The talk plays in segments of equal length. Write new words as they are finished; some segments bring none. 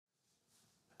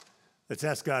Let's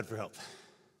ask God for help.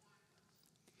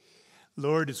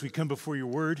 Lord, as we come before your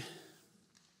word,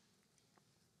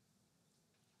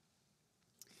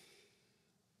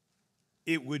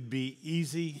 it would be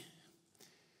easy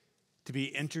to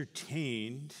be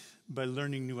entertained by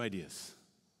learning new ideas.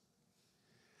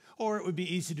 Or it would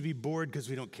be easy to be bored because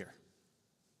we don't care.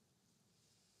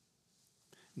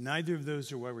 Neither of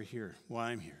those are why we're here,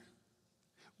 why I'm here.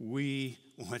 We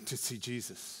want to see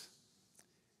Jesus.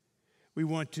 We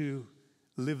want to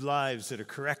live lives that are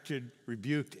corrected,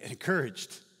 rebuked, and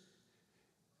encouraged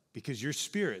because your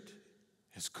Spirit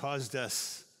has caused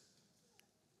us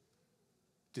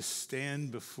to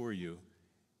stand before you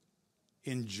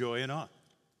in joy and awe.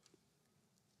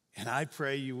 And I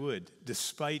pray you would,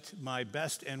 despite my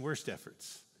best and worst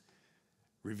efforts,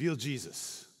 reveal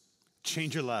Jesus,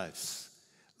 change our lives,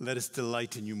 let us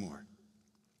delight in you more.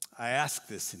 I ask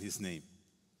this in his name.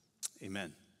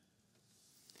 Amen.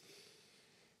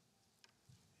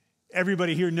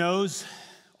 Everybody here knows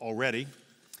already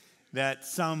that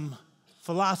some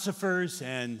philosophers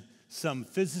and some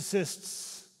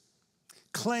physicists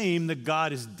claim that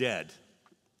God is dead.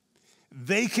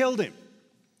 They killed him.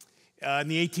 In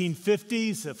the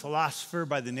 1850s, a philosopher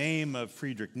by the name of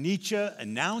Friedrich Nietzsche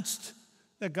announced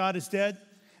that God is dead.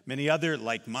 Many other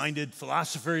like-minded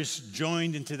philosophers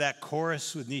joined into that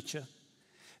chorus with Nietzsche.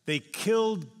 They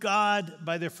killed God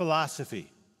by their philosophy.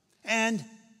 And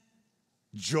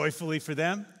joyfully for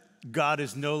them, God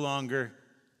is no longer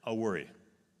a worry.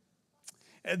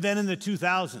 And then in the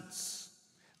 2000s,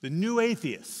 the new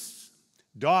atheists,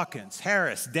 Dawkins,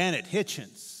 Harris, Dennett,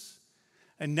 Hitchens,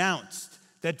 announced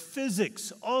that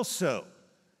physics also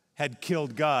had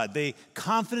killed God. They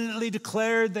confidently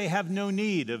declared they have no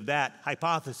need of that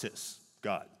hypothesis,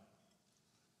 God.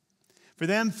 For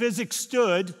them, physics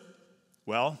stood,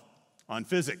 well, on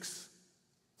physics.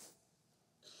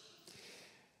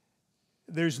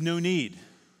 There's no need,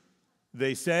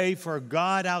 they say, for a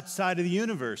God outside of the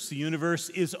universe. The universe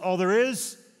is all there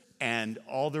is and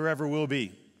all there ever will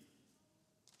be.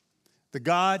 The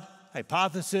God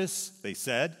hypothesis, they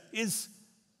said, is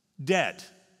dead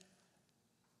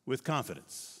with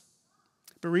confidence.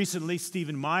 But recently,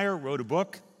 Stephen Meyer wrote a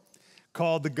book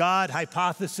called The God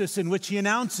Hypothesis, in which he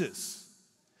announces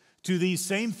to these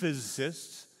same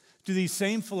physicists, to these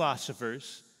same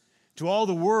philosophers, to all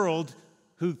the world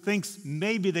who thinks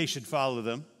maybe they should follow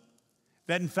them,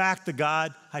 that in fact the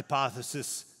God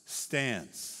hypothesis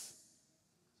stands.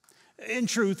 In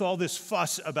truth, all this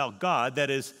fuss about God,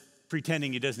 that is,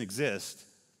 pretending he doesn't exist,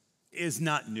 is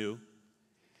not new.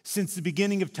 Since the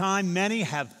beginning of time, many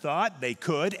have thought they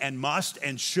could and must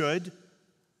and should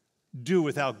do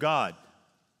without God.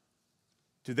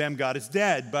 To them, God is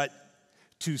dead, but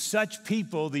to such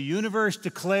people, the universe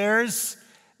declares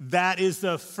that is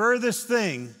the furthest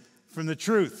thing from the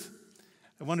truth.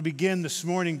 I want to begin this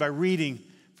morning by reading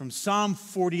from Psalm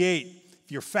 48.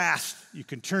 If you're fast, you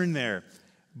can turn there,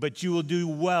 but you will do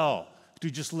well to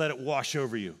just let it wash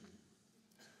over you.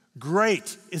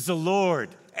 Great is the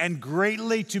Lord, and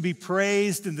greatly to be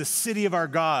praised in the city of our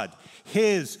God,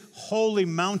 his holy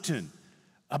mountain.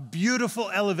 A beautiful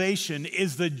elevation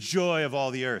is the joy of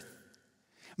all the earth.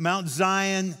 Mount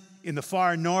Zion in the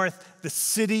far north, the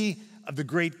city of the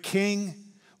great king.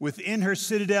 Within her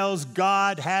citadels,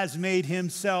 God has made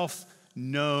himself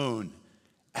known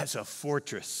as a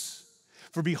fortress.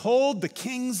 For behold, the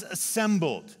kings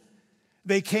assembled.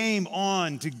 They came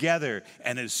on together,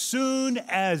 and as soon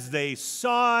as they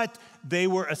saw it, they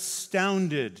were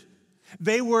astounded.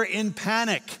 They were in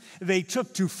panic. They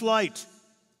took to flight.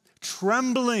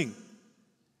 Trembling,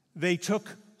 they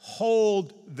took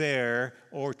hold there,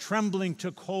 or trembling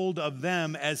took hold of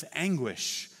them as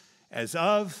anguish, as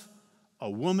of a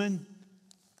woman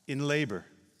in labor.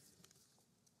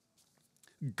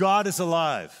 God is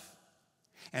alive,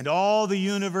 and all the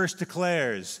universe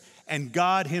declares, and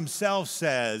God himself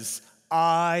says,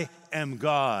 I am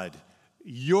God,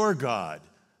 your God,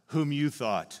 whom you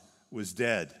thought was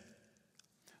dead.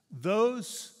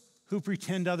 Those who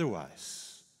pretend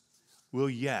otherwise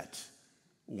will yet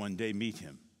one day meet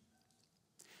him.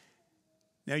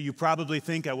 Now, you probably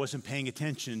think I wasn't paying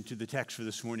attention to the text for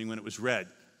this morning when it was read.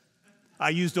 I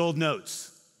used old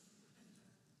notes.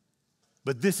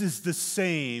 But this is the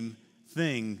same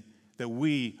thing that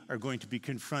we are going to be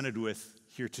confronted with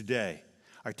here today.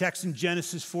 Our text in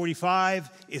Genesis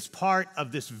 45 is part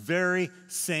of this very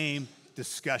same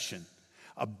discussion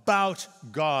about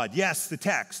God. Yes, the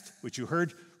text, which you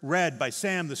heard read by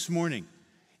Sam this morning,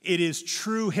 it is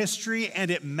true history and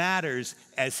it matters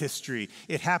as history.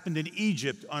 It happened in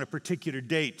Egypt on a particular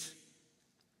date.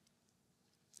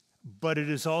 But it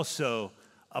is also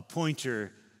a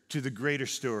pointer to the greater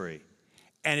story.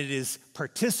 and it is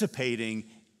participating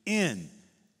in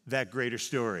that greater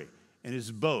story. And it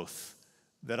is both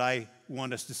that I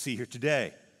want us to see here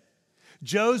today.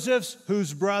 Joseph's,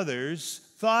 whose brothers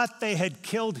thought they had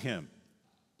killed him.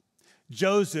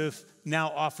 Joseph now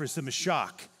offers them a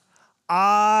shock.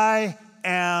 I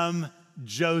am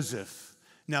Joseph.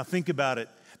 Now think about it.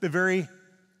 The very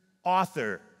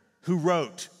author who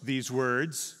wrote these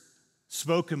words,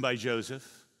 spoken by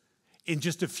Joseph, in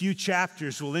just a few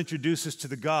chapters will introduce us to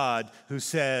the God who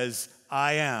says,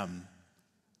 I am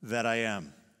that I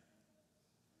am.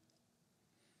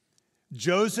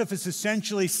 Joseph is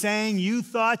essentially saying, you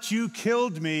thought you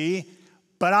killed me,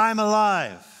 but I'm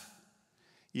alive.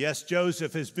 Yes,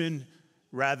 Joseph has been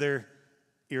rather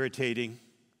irritating.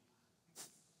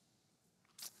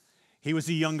 He was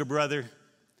a younger brother.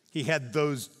 He had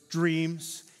those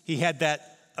dreams. He had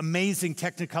that amazing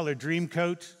Technicolor dream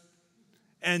coat.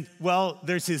 And, well,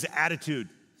 there's his attitude.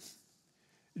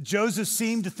 Joseph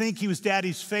seemed to think he was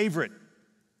Daddy's favorite.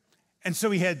 And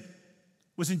so he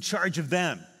was in charge of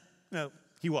them. No,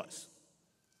 he was.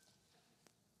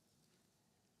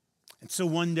 And so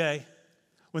one day,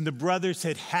 when the brothers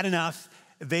had had enough,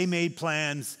 they made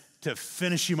plans to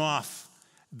finish him off.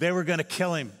 They were going to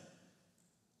kill him.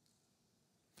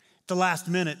 At the last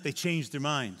minute, they changed their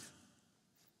mind.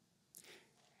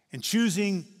 And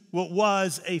choosing what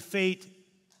was a fate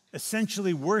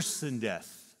essentially worse than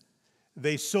death,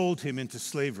 they sold him into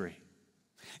slavery.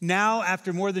 Now,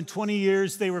 after more than 20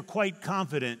 years, they were quite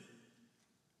confident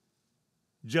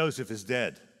Joseph is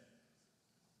dead.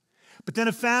 But then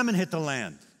a famine hit the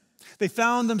land. They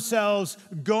found themselves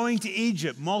going to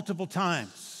Egypt multiple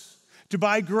times to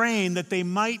buy grain that they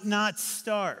might not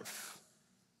starve.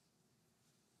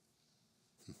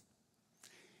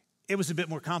 It was a bit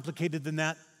more complicated than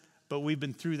that, but we've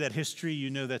been through that history. You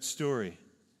know that story.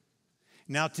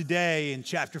 Now today, in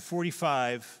chapter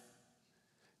 45,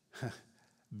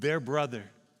 their brother,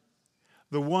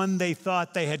 the one they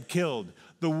thought they had killed,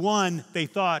 the one they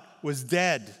thought was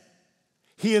dead,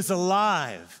 he is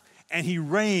alive, and he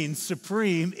reigns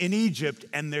supreme in Egypt,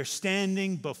 and they're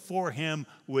standing before him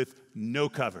with no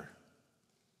cover.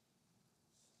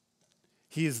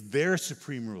 He is their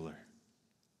supreme ruler.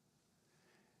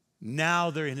 Now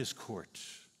they're in his court.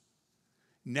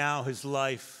 Now his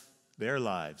life, their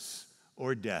lives,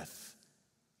 or death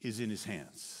is in his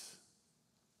hands.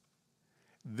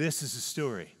 This is a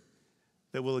story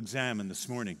that we'll examine this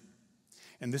morning.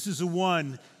 And this is the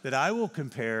one that I will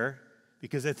compare,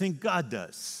 because I think God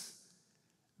does,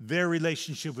 their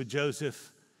relationship with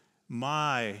Joseph,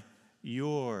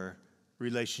 your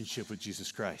relationship with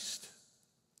Jesus Christ.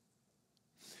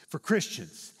 For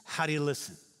Christians, how do you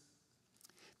listen?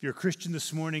 If you're a Christian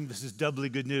this morning, this is doubly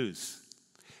good news.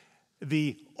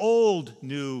 The old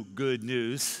new good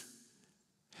news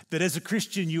that as a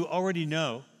Christian you already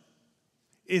know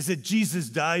is that Jesus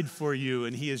died for you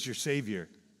and he is your Savior.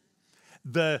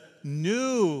 The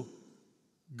new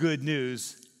good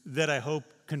news that I hope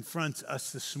confronts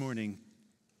us this morning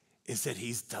is that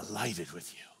he's delighted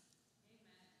with you.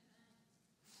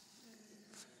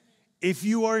 If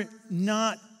you are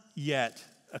not yet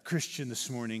a Christian this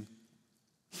morning,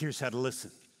 here's how to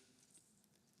listen.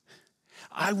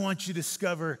 I want you to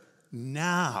discover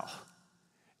now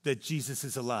that Jesus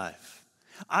is alive.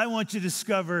 I want you to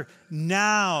discover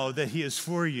now that he is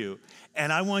for you.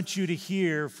 And I want you to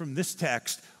hear from this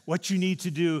text what you need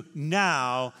to do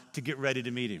now to get ready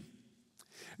to meet him.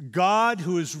 God,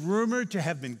 who is rumored to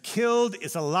have been killed,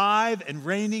 is alive and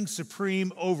reigning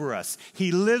supreme over us.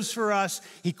 He lives for us.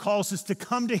 He calls us to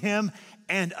come to him.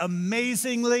 And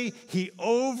amazingly, he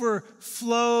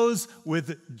overflows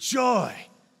with joy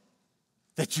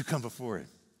that you come before him.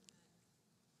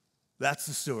 That's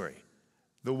the story.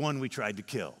 The one we tried to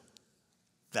kill.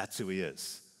 That's who he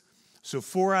is. So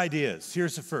 4 ideas.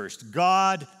 Here's the first.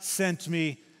 God sent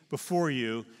me before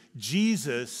you.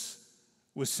 Jesus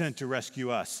was sent to rescue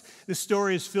us. This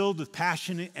story is filled with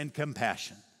passion and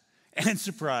compassion and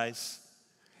surprise.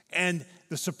 And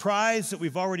the surprise that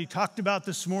we've already talked about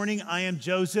this morning, I am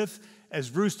Joseph, as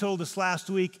Bruce told us last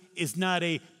week, is not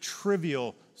a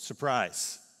trivial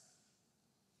surprise.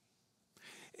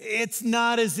 It's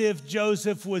not as if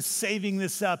Joseph was saving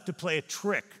this up to play a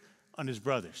trick on his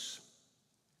brothers.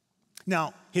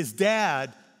 Now, his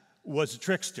dad was a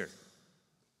trickster.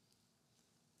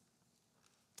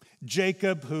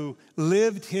 Jacob, who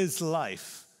lived his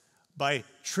life by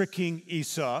tricking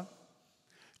Esau,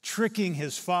 tricking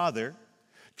his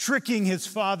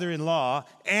father-in-law,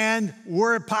 and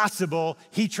were it possible,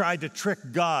 he tried to trick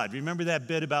God. Remember that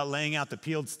bit about laying out the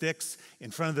peeled sticks in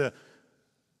front of the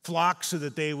flock so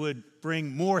that they would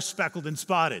bring more speckled and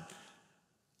spotted?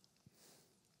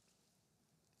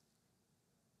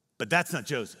 But that's not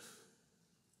Joseph.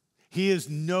 He is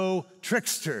no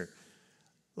trickster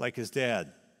like his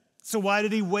dad. So why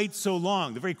did he wait so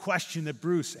long? The very question that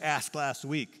Bruce asked last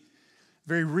week.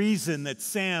 The very reason that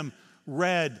Sam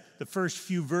read the first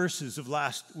few verses of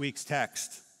last week's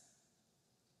text.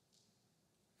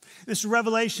 This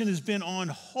revelation has been on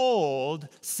hold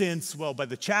since, well, by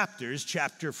the chapters,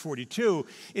 chapter 42,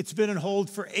 it's been on hold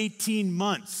for 18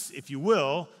 months, if you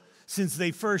will, since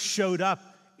they first showed up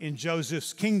in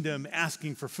Joseph's kingdom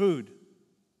asking for food.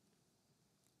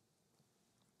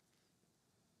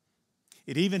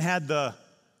 It even had the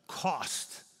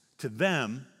cost to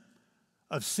them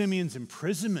of Simeon's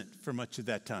imprisonment for much of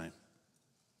that time.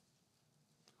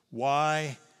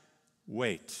 Why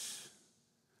wait?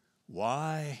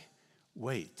 Why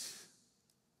wait?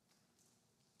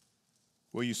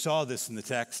 Well, you saw this in the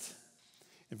text.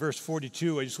 In verse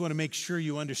 42, I just want to make sure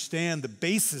you understand the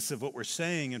basis of what we're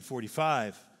saying in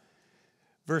 45.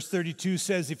 Verse 32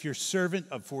 says, if your servant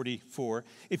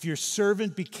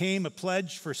became a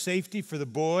pledge for safety for the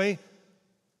boy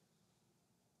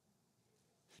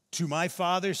to my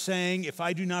father, saying, if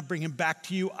I do not bring him back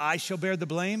to you, I shall bear the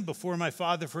blame before my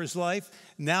father for his life.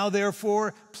 Now,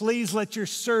 therefore, please let your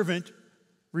servant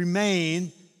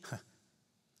remain.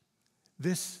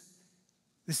 This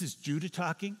is Judah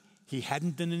talking. He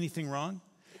hadn't done anything wrong.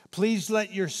 Please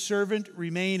let your servant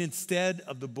remain instead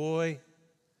of the boy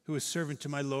who is servant to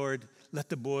my Lord. Let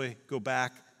the boy go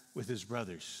back with his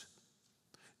brothers.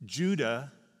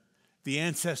 Judah, the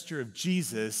ancestor of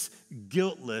Jesus,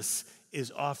 guiltless,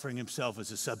 is offering himself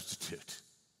as a substitute.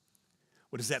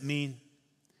 What does that mean?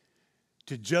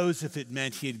 To Joseph, it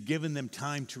meant he had given them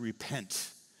time to repent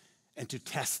and to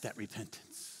test that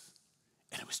repentance.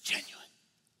 And it was genuine.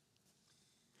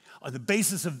 On the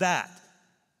basis of that,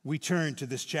 we turn to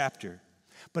this chapter.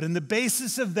 But on the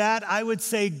basis of that, I would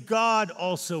say God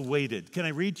also waited. Can I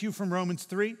read to you from Romans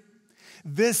 3?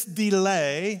 This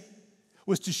delay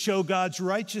was to show God's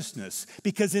righteousness,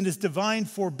 because in his divine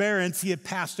forbearance, he had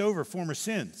passed over former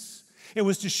sins. It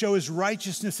was to show his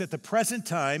righteousness at the present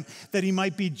time, that he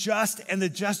might be just and the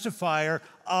justifier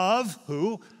of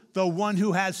who? The one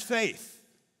who has faith,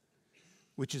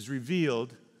 which is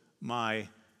revealed, my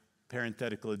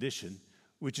parenthetical addition,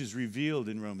 which is revealed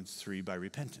in Romans 3 by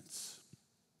repentance.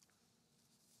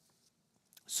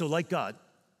 So like God,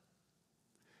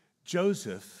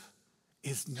 Joseph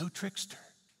is no trickster.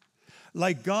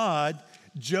 Like God,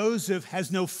 Joseph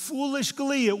has no foolish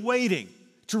glee at waiting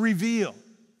to reveal.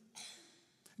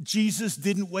 Jesus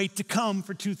didn't wait to come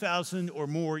for 2,000 or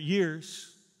more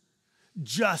years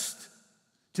just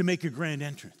to make a grand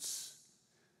entrance.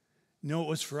 No, it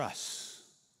was for us.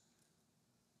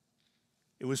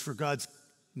 It was for God's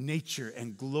nature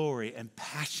and glory and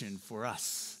passion for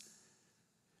us.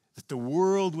 That the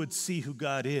world would see who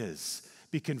God is,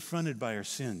 be confronted by our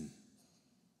sin.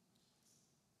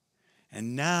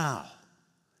 And now,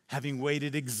 having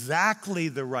waited exactly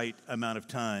the right amount of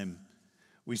time,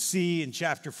 we see in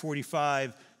chapter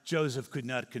 45, Joseph could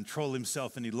not control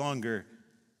himself any longer.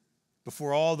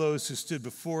 Before all those who stood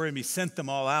before him, he sent them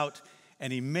all out,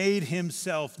 and he made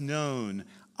himself known.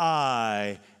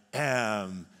 I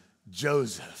am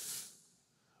Joseph,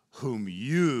 whom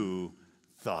you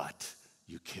thought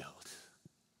you killed.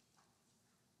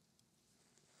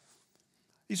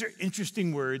 These are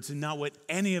interesting words and not what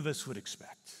any of us would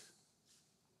expect.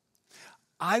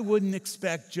 I wouldn't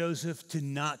expect Joseph to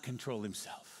not control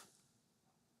himself.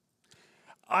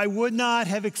 I would not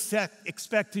have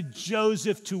expected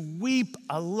Joseph to weep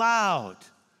aloud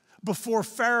before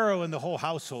Pharaoh and the whole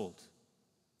household.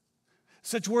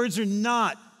 Such words are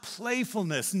not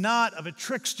playfulness, not of a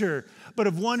trickster, but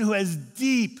of one who has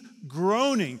deep,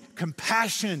 groaning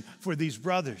compassion for these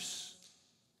brothers.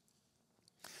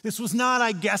 This was not,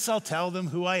 I guess I'll tell them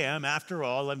who I am. After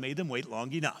all, I made them wait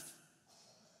long enough.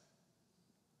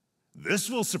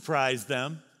 This will surprise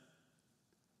them.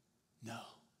 No.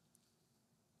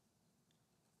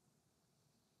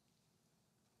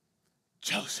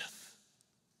 Joseph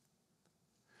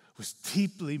was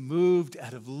deeply moved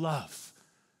out of love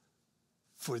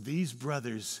for these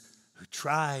brothers who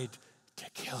tried to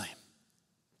kill him.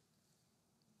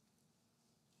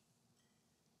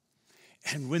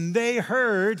 And when they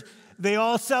heard, they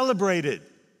all celebrated.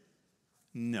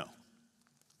 No.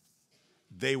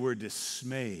 They were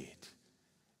dismayed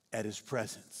at his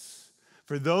presence.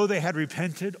 For though they had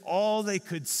repented, all they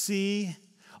could see,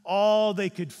 all they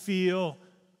could feel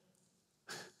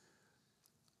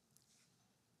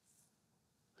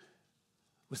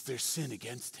was their sin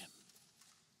against him.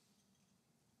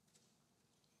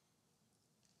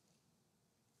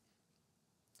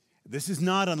 This is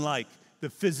not unlike the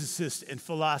physicists and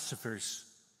philosophers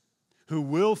who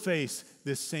will face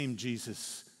this same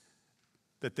Jesus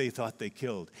that they thought they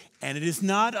killed. And it is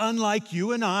not unlike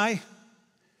you and I,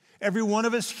 every one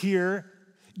of us here,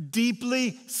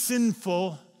 deeply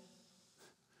sinful,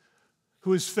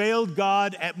 who has failed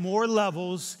God at more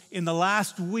levels in the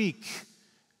last week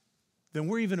than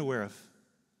we're even aware of.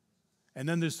 And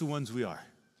then there's the ones we are.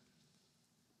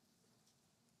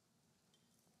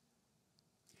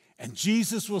 And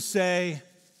Jesus will say,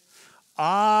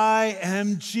 I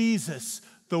am Jesus,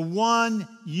 the one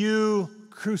you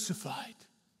crucified.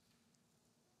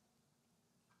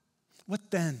 What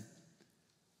then?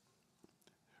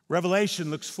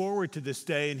 Revelation looks forward to this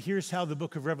day, and here's how the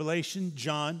book of Revelation,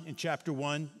 John in chapter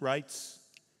 1 writes.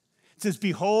 It says,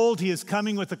 behold, he is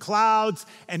coming with the clouds,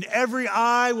 and every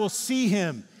eye will see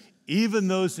him, even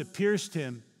those that pierced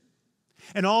him.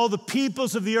 And all the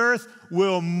peoples of the earth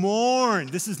will mourn.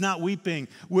 This is not weeping,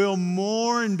 will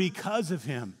mourn because of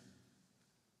him.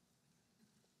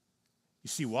 You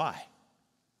see why?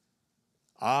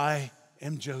 I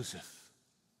am Joseph.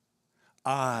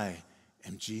 I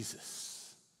am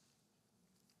Jesus.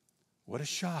 What a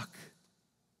shock.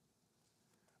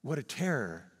 What a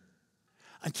terror.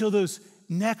 Until those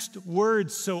next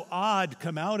words so odd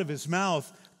come out of his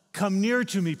mouth. Come near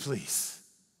to me, please.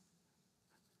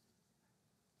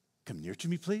 Come near to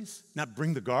me, please. Not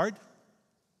bring the guard.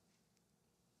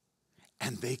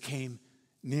 And they came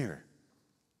near.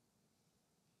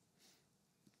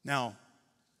 Now,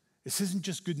 this isn't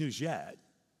just good news yet.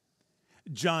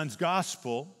 John's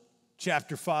Gospel,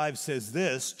 chapter 5 says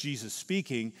this, Jesus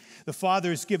speaking, the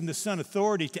Father has given the Son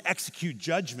authority to execute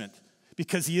judgment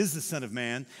because he is the Son of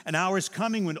Man. An hour is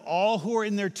coming when all who are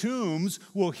in their tombs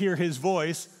will hear his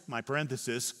voice, my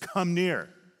parenthesis, come near,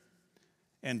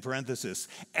 end parenthesis,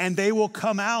 and they will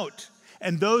come out,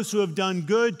 and those who have done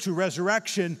good to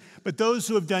resurrection, but those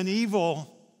who have done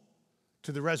evil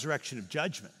to the resurrection of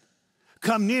judgment.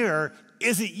 Come near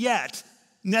isn't yet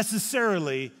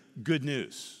necessarily good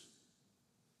news.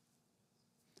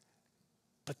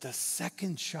 But the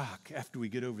second shock after we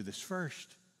get over this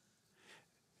first,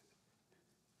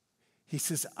 he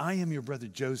says, I am your brother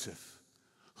Joseph,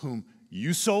 whom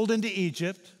you sold into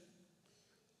Egypt.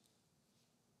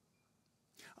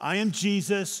 I am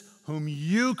Jesus, whom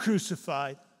you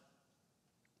crucified.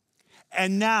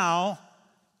 And now,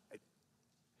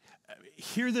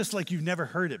 hear this like you've never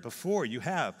heard it before. You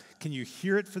have. Can you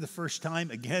hear it for the first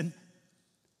time again?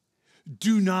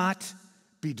 Do not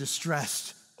be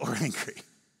distressed or angry.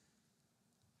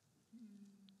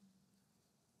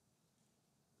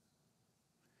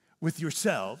 With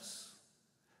yourselves,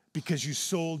 because you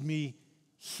sold me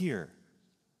here.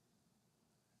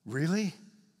 Really?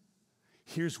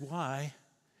 Here's why.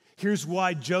 Here's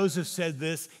why Joseph said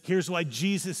this. Here's why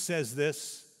Jesus says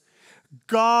this.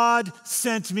 God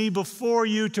sent me before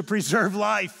you to preserve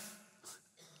life.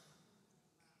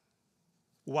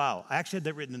 Wow. I actually had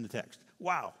that written in the text.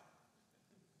 Wow.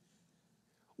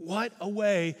 What a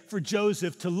way for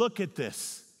Joseph to look at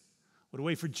this. What a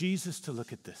way for Jesus to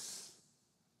look at this.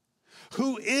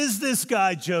 Who is this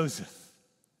guy, Joseph,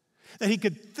 that he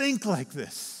could think like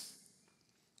this?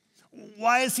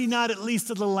 Why is he not at least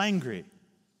a little angry?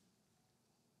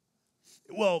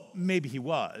 Well, maybe he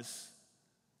was,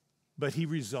 but he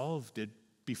resolved it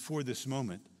before this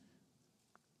moment.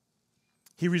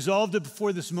 He resolved it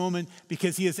before this moment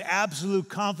because he has absolute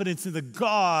confidence in the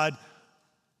God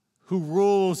who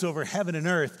rules over heaven and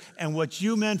earth. And what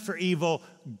you meant for evil,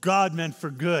 God meant for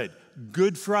good.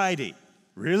 Good Friday.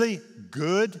 Really?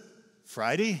 Good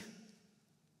Friday?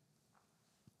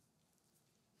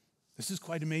 This is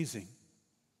quite amazing.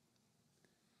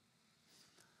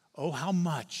 Oh, how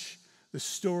much the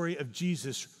story of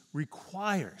Joseph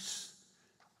requires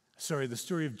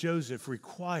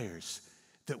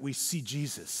that we see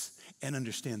Jesus and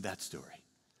understand that story,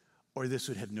 or this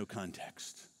would have no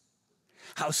context.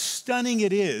 How stunning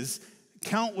it is,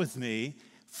 count with me,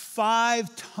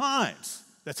 5 times,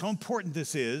 that's how important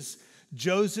this is,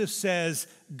 Joseph says,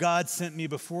 God sent me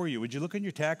before you. Would you look in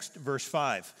your text? Verse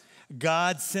 5.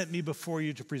 God sent me before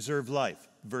you to preserve life.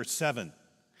 Verse 7.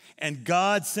 And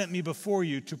God sent me before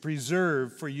you to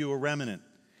preserve for you a remnant.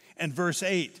 And verse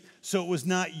 8. So it was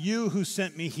not you who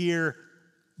sent me here,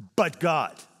 but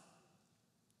God.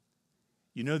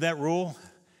 You know that rule?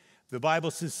 If the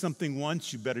Bible says something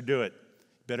once, you better do it.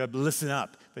 You better listen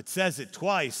up. If it says it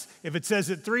twice, if it says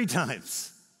it 3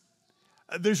 times,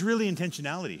 there's really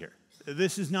intentionality here.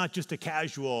 This is not just a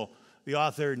casual, the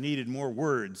author needed more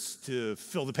words to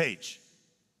fill the page.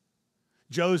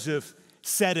 Joseph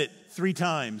said it 3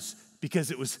 times because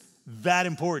it was that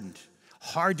important,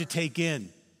 hard to take in,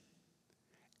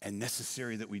 and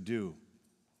necessary that we do.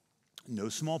 No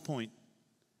small point.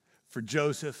 for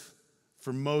Joseph,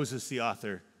 for Moses, the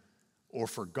author, or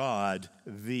for God,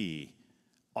 the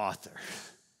author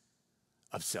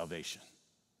of salvation.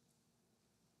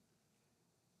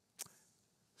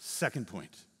 Second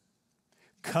point,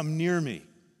 come near me.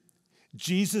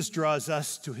 Jesus draws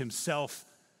us to himself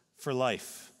for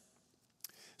life.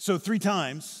 So 3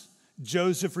 times,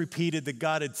 Joseph repeated that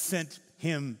God had sent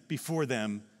him before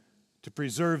them to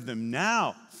preserve them.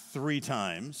 Now, 3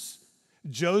 times,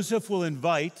 Joseph will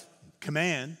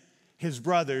command his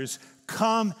brothers,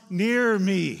 come near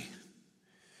me.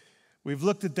 We've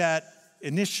looked at that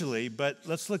initially, but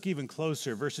let's look even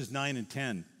closer. Verses 9 and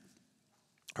 10.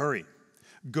 Hurry,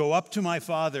 go up to my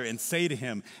father and say to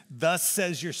him, thus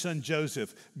says your son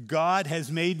Joseph, God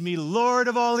has made me Lord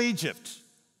of all Egypt.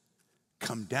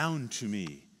 Come down to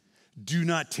me. Do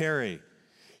not tarry.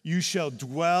 You shall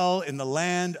dwell in the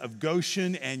land of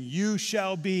Goshen, and you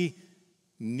shall be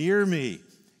near me.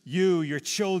 You, your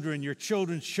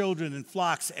children's children, and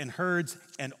flocks and herds,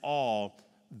 and all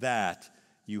that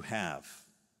you have.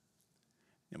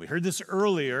 And we heard this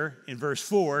earlier in verse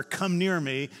 4, come near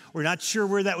me. We're not sure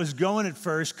where that was going at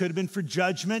first. Could have been for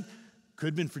judgment, could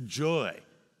have been for joy.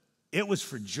 It was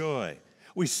for joy.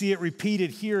 We see it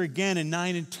repeated here again in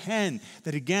 9 and 10,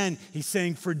 that again, he's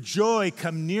saying, for joy,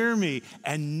 come near me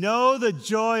and know the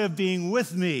joy of being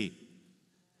with me.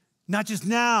 Not just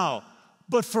now,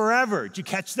 but forever. Did you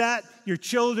catch that? Your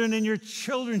children and your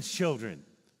children's children.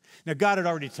 Now, God had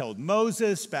already told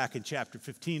Moses back in chapter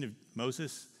 15 of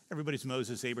Moses. Everybody's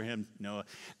Moses, Abraham, Noah.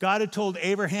 God had told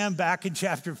Abraham back in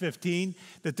chapter 15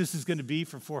 that this is going to be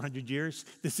for 400 years.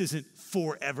 This isn't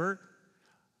forever,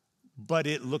 but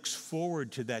it looks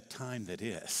forward to that time that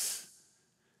is.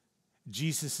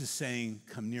 Jesus is saying,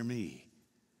 come near me,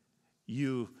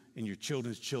 you and your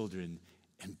children's children,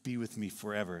 and be with me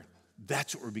forever.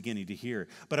 That's what we're beginning to hear.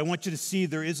 But I want you to see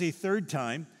there is a third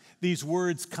time. These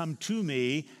words, come to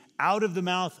me, out of the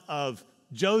mouth of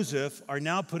Joseph, are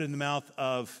now put in the mouth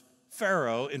of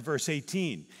Pharaoh in verse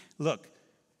 18. Look,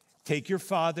 take your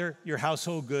father, your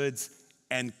household goods,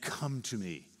 and come to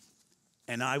me,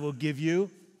 and I will give you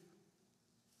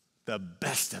the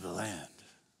best of the land.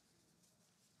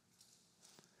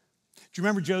 Do you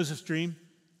remember Joseph's dream?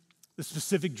 The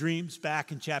specific dreams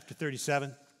back in chapter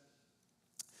 37?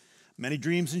 Many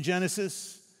dreams in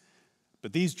Genesis,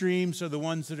 but these dreams are the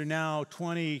ones that are now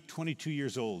 20, 22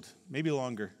 years old, maybe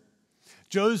longer.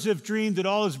 Joseph dreamed that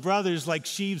all his brothers, like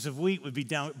sheaves of wheat, would be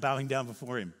bowing down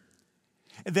before him.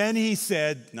 And then he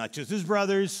said, not just his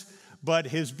brothers, but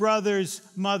his brothers'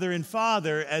 mother and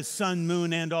father, as sun,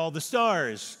 moon, and all the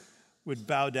stars, would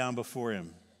bow down before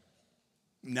him.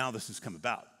 Now this has come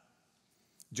about.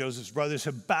 Joseph's brothers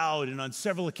have bowed, and on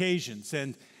several occasions,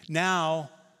 and now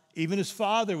even his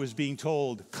father was being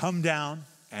told, come down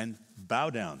and bow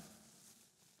down.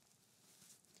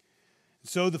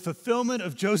 So the fulfillment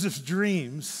of Joseph's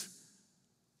dreams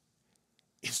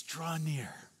is draw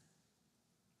near.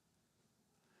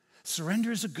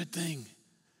 Surrender is a good thing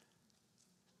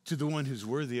to the one who's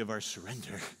worthy of our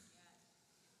surrender.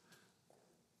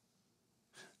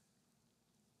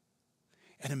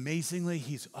 And amazingly,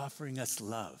 he's offering us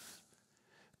love.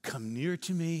 Come near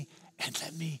to me and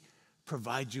let me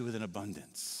provide you with an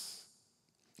abundance.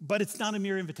 But it's not a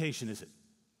mere invitation, is it?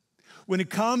 When it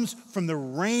comes from the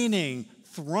reigning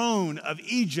throne of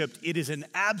Egypt, it is an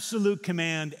absolute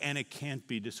command and it can't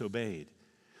be disobeyed.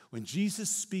 When Jesus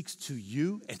speaks to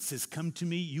you and says, come to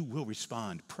me, you will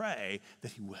respond. Pray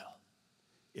that he will,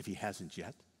 if he hasn't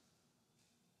yet.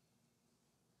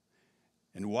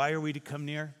 And why are we to come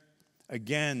near?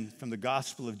 Again, from the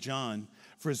Gospel of John,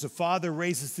 for as the Father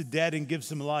raises the dead and gives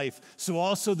them life, so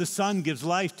also the Son gives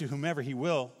life to whomever he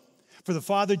will. For the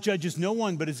Father judges no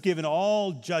one, but has given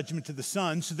all judgment to the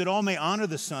Son, so that all may honor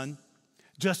the Son,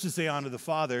 just as they honor the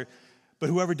Father. But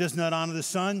whoever does not honor the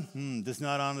Son, does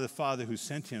not honor the Father who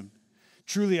sent him.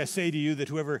 Truly I say to you that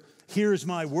whoever hears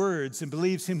my words and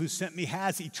believes him who sent me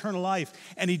has eternal life,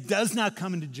 and he does not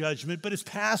come into judgment, but is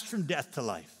passed from death to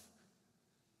life.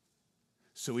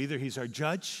 So either he's our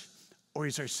judge or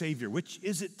he's our Savior. Which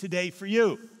is it today for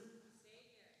you?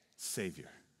 Savior.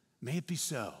 May it be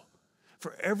so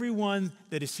for everyone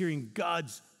that is hearing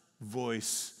God's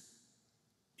voice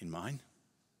in mine.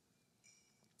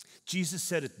 Jesus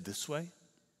said it this way,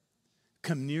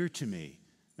 come near to me,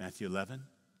 Matthew 11,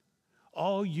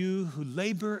 all you who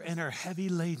labor and are heavy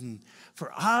laden,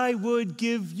 for I would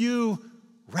give you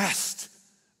rest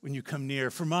when you come near.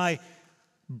 For my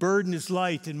burden is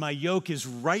light and my yoke is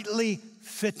rightly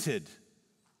fitted.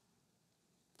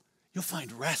 You'll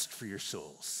find rest for your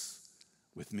souls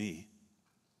with me.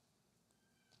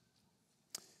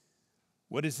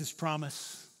 What is this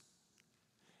promise?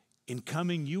 In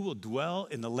coming, you will dwell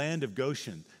in the land of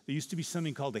Goshen. There used to be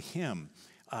something called a hymn,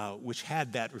 which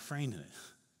had that refrain in it.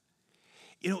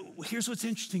 You know, here's what's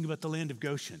interesting about the land of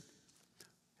Goshen.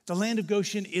 The land of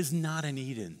Goshen is not in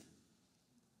Eden.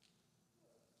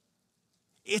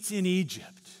 It's in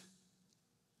Egypt.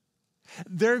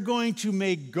 They're going to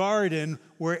make garden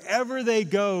wherever they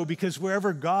go, because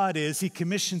wherever God is, he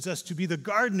commissions us to be the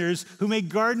gardeners who make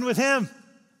garden with him.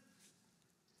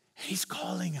 He's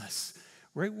calling us,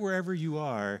 right wherever you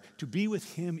are, to be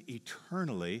with him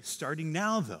eternally, starting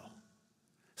now, though.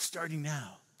 Starting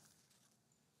now.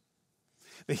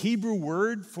 The Hebrew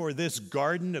word for this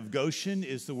garden of Goshen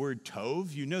is the word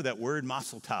tov. You know that word,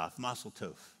 mazel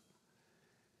tov.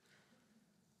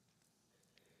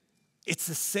 It's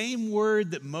the same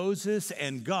word that Moses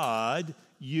and God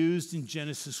used in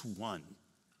Genesis 1.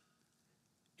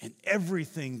 And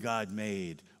everything God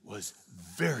made was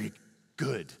very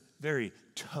good, very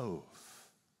tov.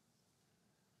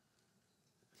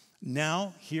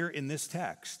 Now, here in this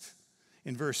text,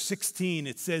 in verse 16,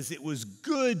 it says, it was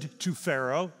good to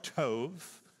Pharaoh, tov,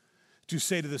 to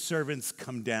say to the servants,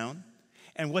 come down.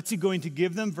 And what's he going to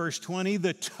give them? Verse 20,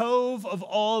 the tov of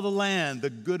all the land,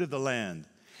 the good of the land.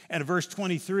 And verse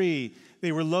 23,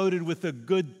 they were loaded with the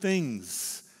good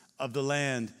things of the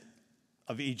land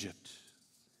of Egypt.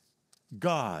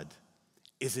 God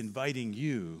is inviting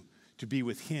you to be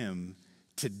with him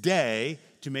today,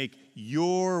 to make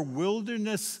your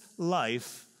wilderness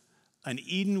life an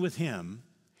Eden with him,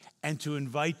 and to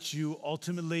invite you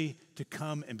ultimately to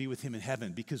come and be with him in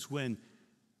heaven. Because when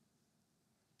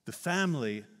the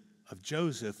family of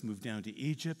Joseph moved down to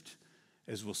Egypt,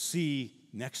 as we'll see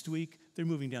next week, they're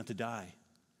moving down to die,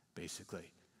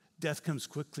 basically. Death comes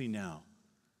quickly now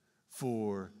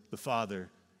for the father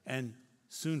and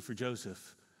soon for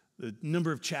Joseph. The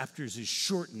number of chapters is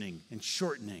shortening and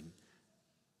shortening.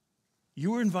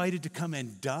 You are invited to come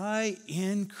and die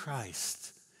in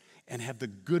Christ and have the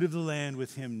good of the land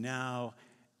with him now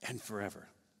and forever.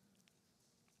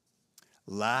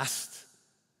 Last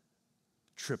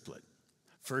triplet.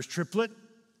 First triplet,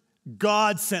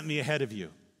 God sent me ahead of you.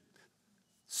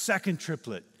 Second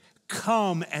triplet,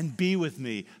 come and be with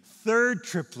me. Third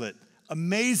triplet,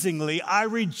 amazingly, I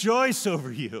rejoice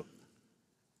over you.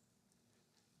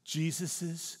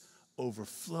 Jesus'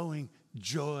 overflowing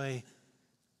joy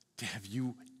to have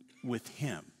you with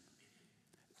him.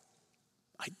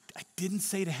 I didn't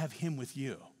say to have him with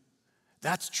you.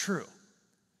 That's true.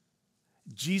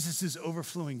 Jesus'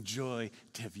 overflowing joy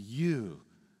to have you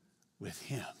with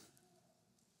him.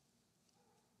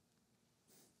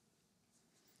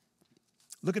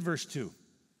 Look at verse 2.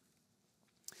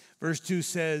 Verse 2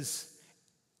 says,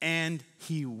 and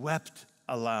he wept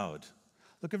aloud.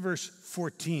 Look at verse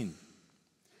 14.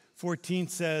 14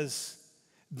 says,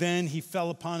 then he fell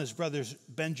upon his brother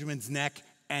Benjamin's neck,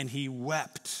 and he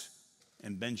wept.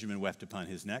 And Benjamin wept upon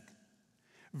his neck.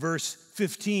 Verse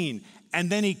 15, and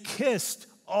then he kissed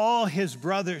all his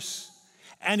brothers,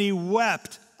 and he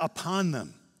wept upon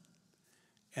them.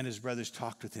 And his brothers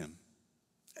talked with him.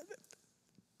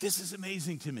 This is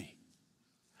amazing to me.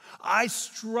 I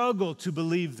struggle to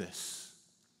believe this.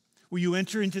 Will you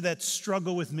enter into that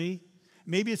struggle with me?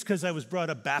 Maybe it's because I was brought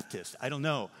up Baptist. I don't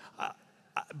know.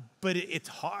 But it's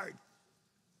hard.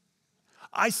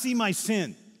 I see my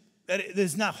sin. That it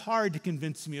is not hard to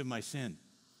convince me of my sin.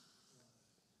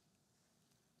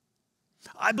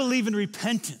 I believe in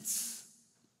repentance.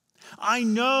 I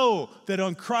know that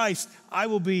on Christ I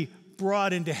will be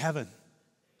brought into heaven.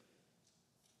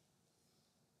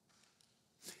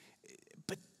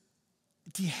 But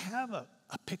do you have a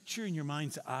picture in your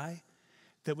mind's eye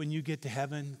that when you get to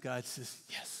heaven, God says,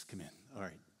 yes, come in, all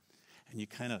right. And you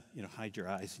kind of, hide your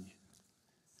eyes and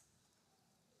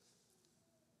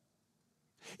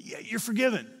you're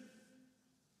forgiven.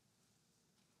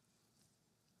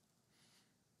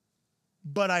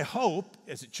 But I hope,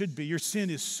 as it should be, your sin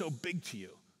is so big to you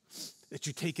that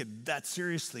you take it that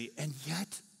seriously. And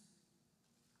yet,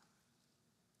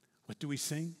 what do we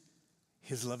sing?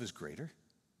 His love is greater.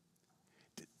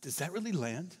 Does that really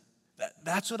land?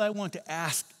 That's what I want to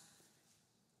ask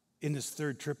in this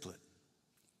third triplet.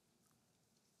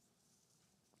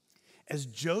 As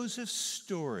Joseph's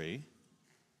story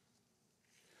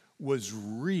was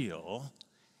real,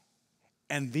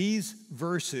 and these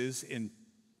verses in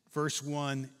verse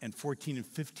 1 and 14 and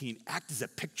 15 act as a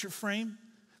picture frame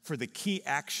for the key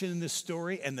action in this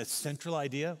story, and the central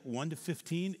idea, 1 to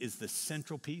 15, is the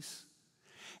central piece.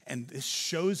 And this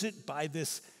shows it by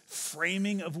this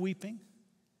framing of weeping.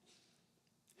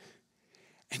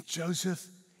 And Joseph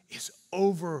is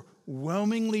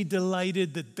overwhelmingly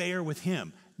delighted that they are with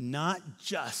him, not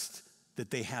just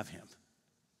that they have him.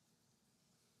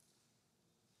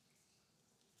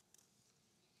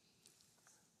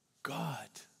 God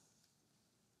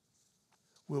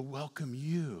will welcome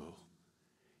you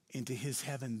into his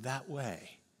heaven that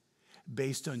way,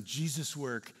 based on Jesus'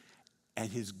 work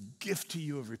and his gift to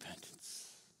you of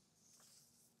repentance.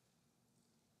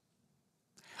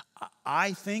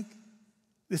 I think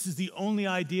this is the only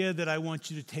idea that I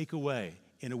want you to take away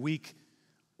in a week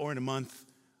or in a month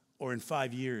or in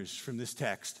 5 years from this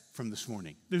text from this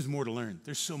morning. There's more to learn.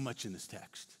 There's so much in this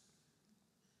text.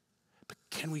 But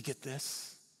can we get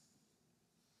this?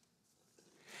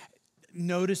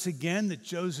 Notice again that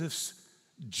Joseph's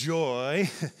joy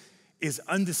is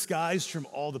undisguised from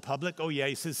all the public. Oh yeah,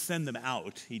 he says, send them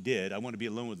out. He did. I want to be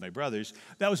alone with my brothers.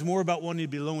 That was more about wanting to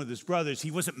be alone with his brothers.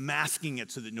 He wasn't masking it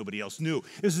so that nobody else knew.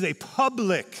 This is a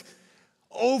public,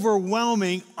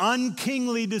 overwhelming,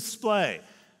 unkingly display.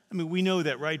 I mean, we know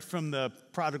that right from the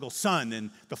prodigal son, and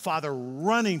the father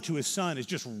running to his son is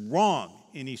just wrong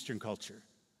in Eastern culture.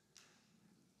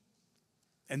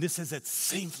 And this has that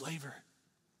same flavor.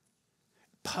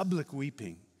 Public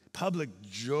weeping, public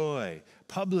joy,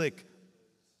 public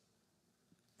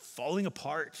falling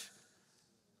apart.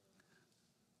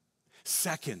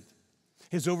 Second,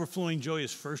 his overflowing joy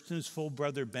is first in his full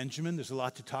brother Benjamin. There's a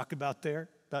lot to talk about there,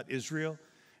 about Israel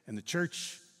and the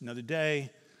church. Another day,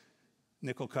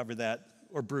 Nick will cover that,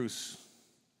 or Bruce.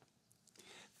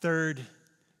 Third,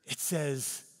 it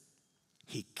says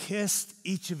he kissed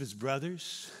each of his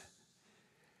brothers.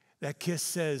 That kiss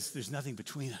says there's nothing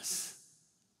between us.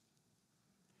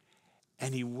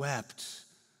 And he wept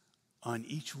on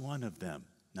each one of them.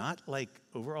 Not like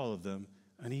over all of them,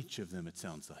 on each of them, it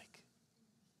sounds like.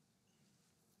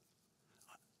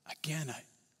 Again,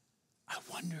 I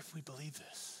wonder if we believe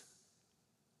this.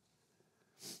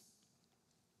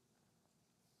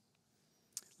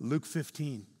 Luke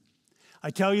 15.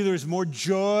 I tell you, there's more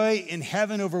joy in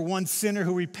heaven over one sinner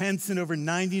who repents than over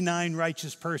 99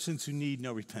 righteous persons who need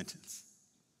no repentance.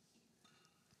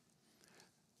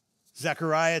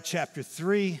 Zephaniah chapter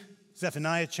 3,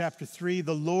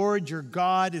 the Lord your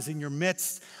God is in your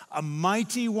midst, a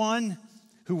mighty one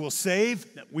who will save.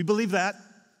 We believe that.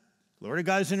 The Lord of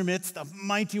God is in your midst, a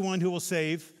mighty one who will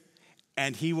save,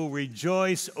 and he will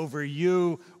rejoice over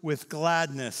you with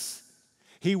gladness.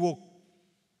 He will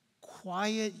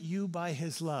quiet you by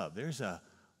his love. There's a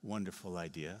wonderful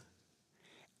idea.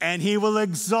 And he will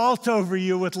exalt over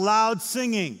you with loud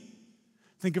singing.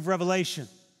 Think of Revelation,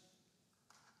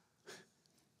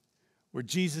 where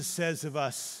Jesus says of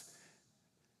us,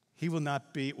 he will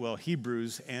not be, well,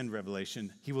 Hebrews and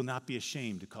Revelation, he will not be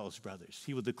ashamed to call us brothers.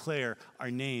 He will declare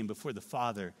our name before the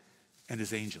Father and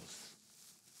his angels.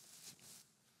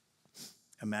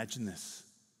 Imagine this.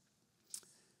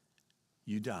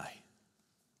 You die.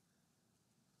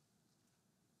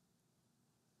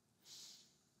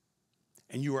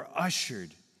 And you are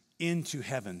ushered into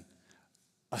heaven,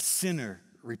 a sinner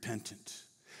repentant.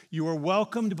 You are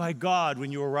welcomed by God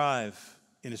when you arrive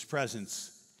in his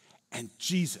presence, and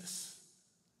Jesus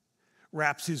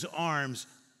wraps his arms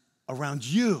around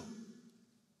you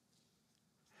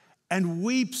and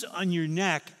weeps on your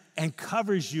neck and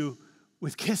covers you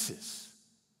with kisses.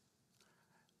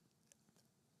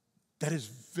 That is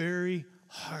very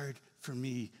hard for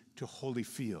me to wholly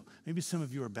feel. Maybe some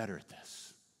of you are better at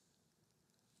this.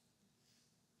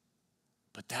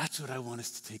 But that's what I want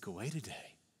us to take away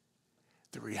today.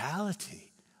 The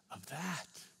reality of that.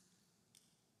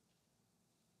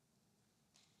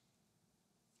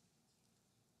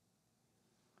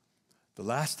 The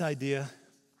last idea,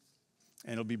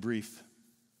 and it'll be brief.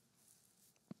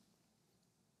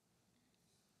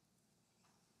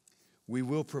 We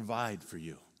will provide for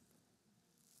you.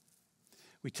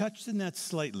 We touched on that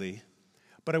slightly,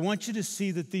 but I want you to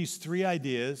see that these three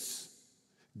ideas,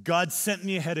 God sent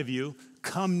me ahead of you,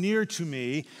 come near to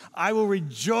me, I will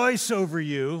rejoice over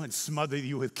you and smother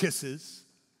you with kisses.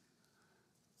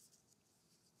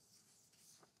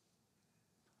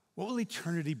 What will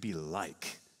eternity be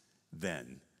like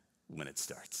then when it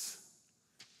starts?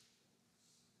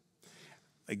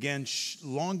 Again,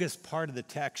 longest part of the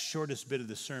text, shortest bit of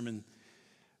the sermon.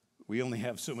 We only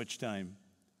have so much time.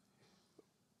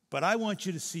 But I want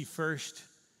you to see first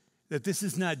that this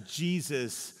is not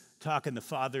Jesus talking the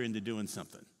Father into doing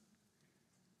something.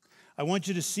 I want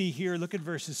you to see here, look at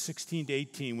verses 16 to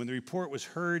 18. When the report was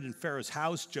heard in Pharaoh's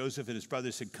house, Joseph and his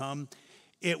brothers had come.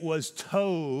 It was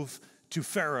tov to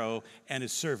Pharaoh and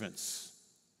his servants.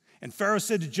 And Pharaoh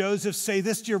said to Joseph, say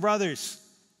this to your brothers,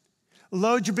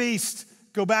 load your beast,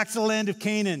 go back to the land of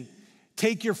Canaan,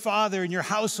 take your father and your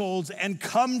households and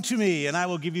come to me, and I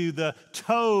will give you the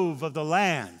tov of the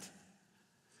land.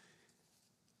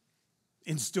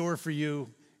 In store for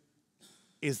you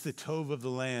is the tov of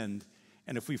the land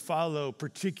And if we follow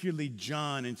particularly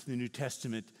John into the New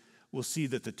Testament, we'll see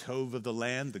that the tov of the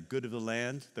land, the good of the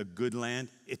land, the good land,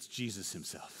 it's Jesus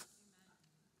himself.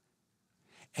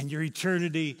 And your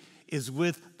eternity is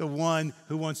with the one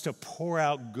who wants to pour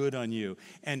out good on you.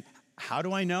 And how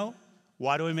do I know?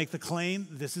 Why do I make the claim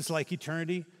this is like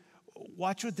eternity?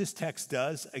 Watch what this text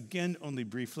does. Again, only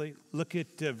briefly. Look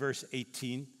at verse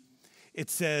 18. It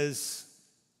says,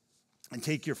 and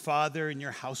take your father and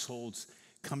your households,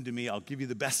 come to me. I'll give you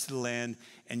the best of the land,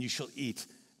 and you shall eat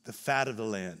the fat of the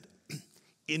land.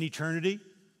 In eternity,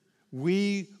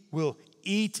 we will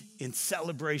eat in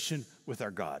celebration with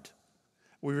our God.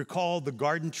 We recall the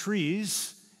garden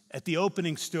trees at the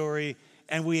opening story,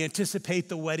 and we anticipate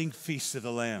the wedding feast of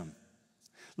the Lamb.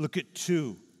 Look at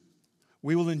 2.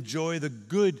 We will enjoy the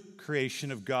good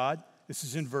creation of God. This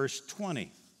is in verse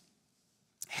 20.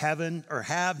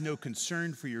 Have no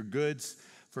concern for your goods,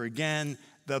 for again,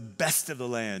 the best of the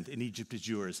land in Egypt is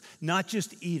yours. Not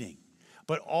just eating,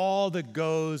 but all that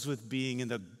goes with being in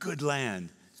the good land.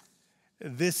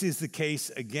 This is the case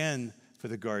again for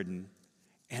the garden,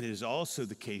 and it is also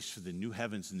the case for the new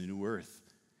heavens and the new earth,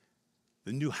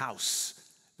 the new house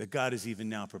that God is even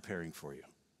now preparing for you.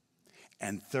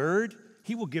 And third,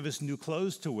 he will give us new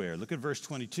clothes to wear. Look at verse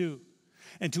 22.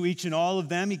 And to each and all of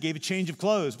them, he gave a change of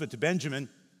clothes. But to Benjamin,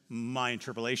 my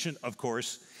interpolation, of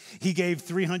course, he gave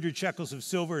 300 shekels of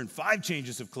silver and 5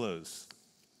 changes of clothes.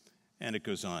 And it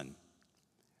goes on.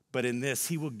 But in this,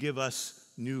 he will give us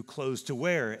new clothes to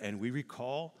wear. And we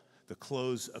recall the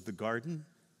clothes of the garden,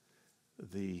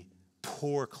 the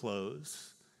poor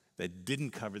clothes that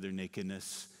didn't cover their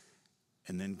nakedness.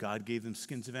 And then God gave them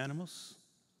skins of animals.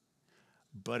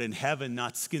 But in heaven,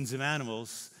 not skins of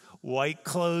animals, white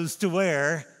clothes to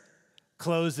wear,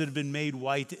 clothes that have been made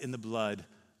white in the blood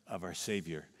of our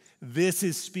Savior. This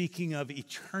is speaking of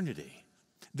eternity.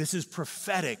 This is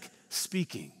prophetic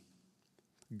speaking.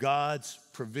 God's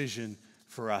provision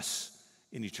for us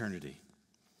in eternity.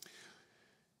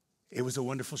 It was a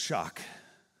wonderful shock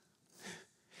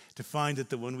to find that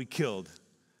the one we killed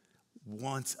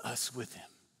wants us with him.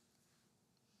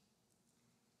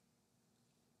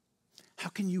 How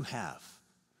can you have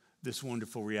this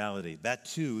wonderful reality? That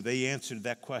too, they answered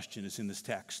that question is in this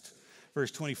text. Verse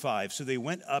 25, so they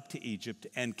went up to Egypt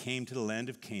and came to the land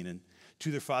of Canaan to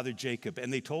their father Jacob.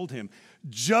 And they told him,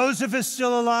 Joseph is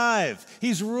still alive.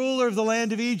 He's ruler of the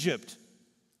land of Egypt.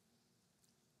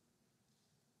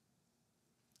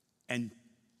 And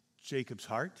Jacob's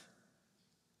heart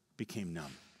became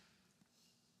numb.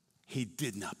 He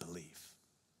did not believe.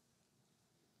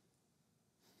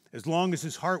 As long as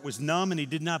his heart was numb and he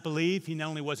did not believe, he not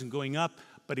only wasn't going up,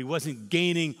 but he wasn't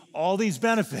gaining all these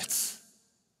benefits.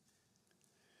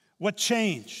 What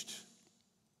changed?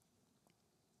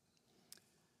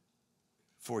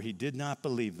 For he did not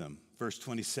believe them. Verse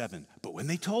 27. But when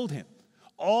they told him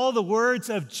all the words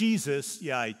of Jesus,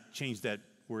 yeah, I changed that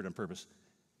word on purpose,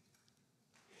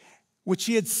 which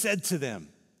he had said to them,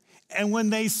 and when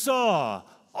they saw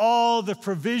all the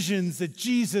provisions that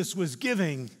Jesus was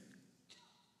giving,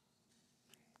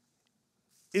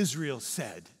 Israel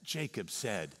said, Jacob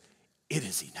said, it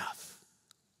is enough.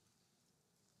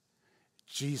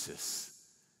 Jesus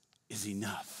is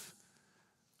enough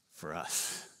for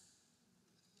us.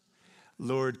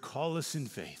 Lord, call us in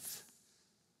faith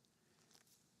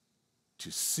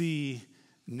to see,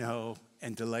 know,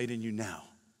 and delight in you now,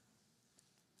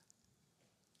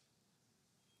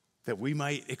 that we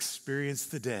might experience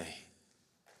the day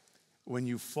when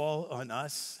you fall on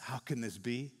us. How can this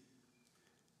be?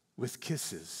 With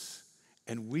kisses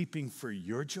and weeping for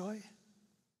your joy?